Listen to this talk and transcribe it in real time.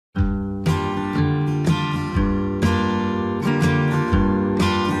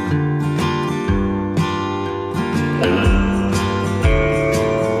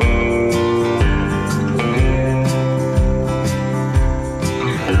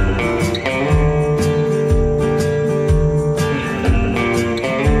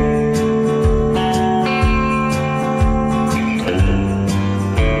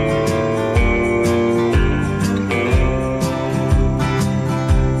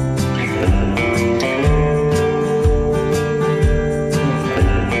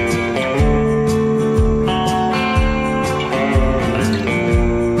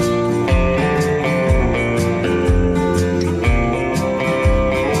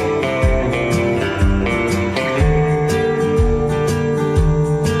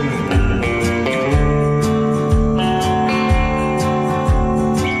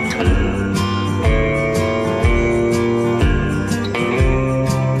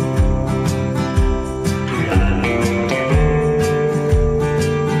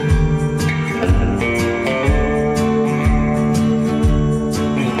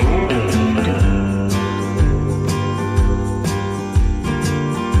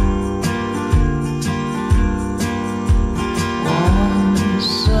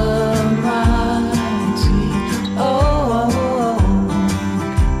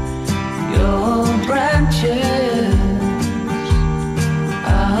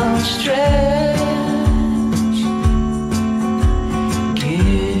stretch,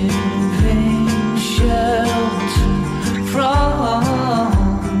 giving shelter from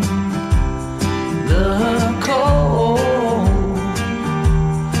the cold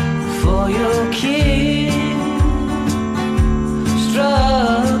for your king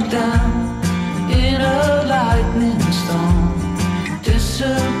struck down in a lightning storm,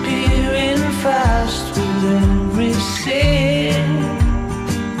 disappearing fast with every sip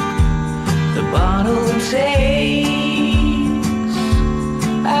the bottle takes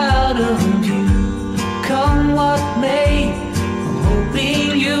out of you. Come what may, I'm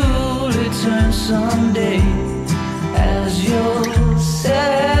hoping you'll return someday as yourself,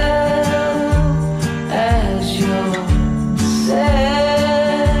 as yourself.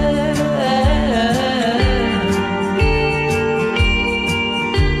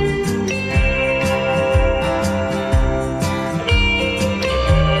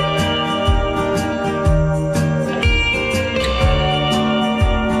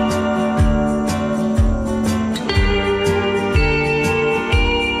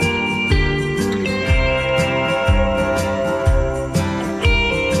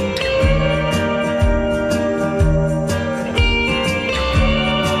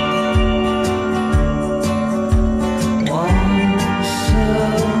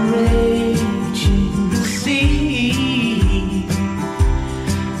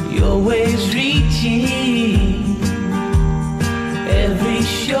 Always reaching every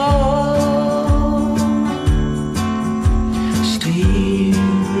shore, steering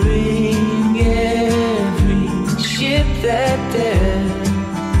every ship that dare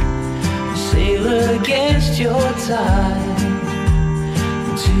sail against your tide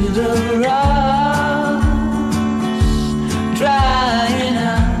to the rocks, drying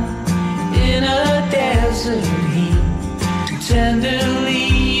out in a desert heat. Tenderly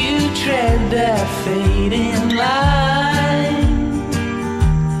tread that fading line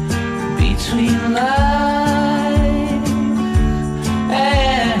between life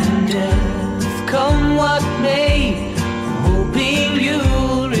and death. Come what may, I'm hoping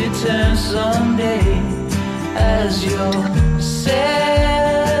you'll return someday as your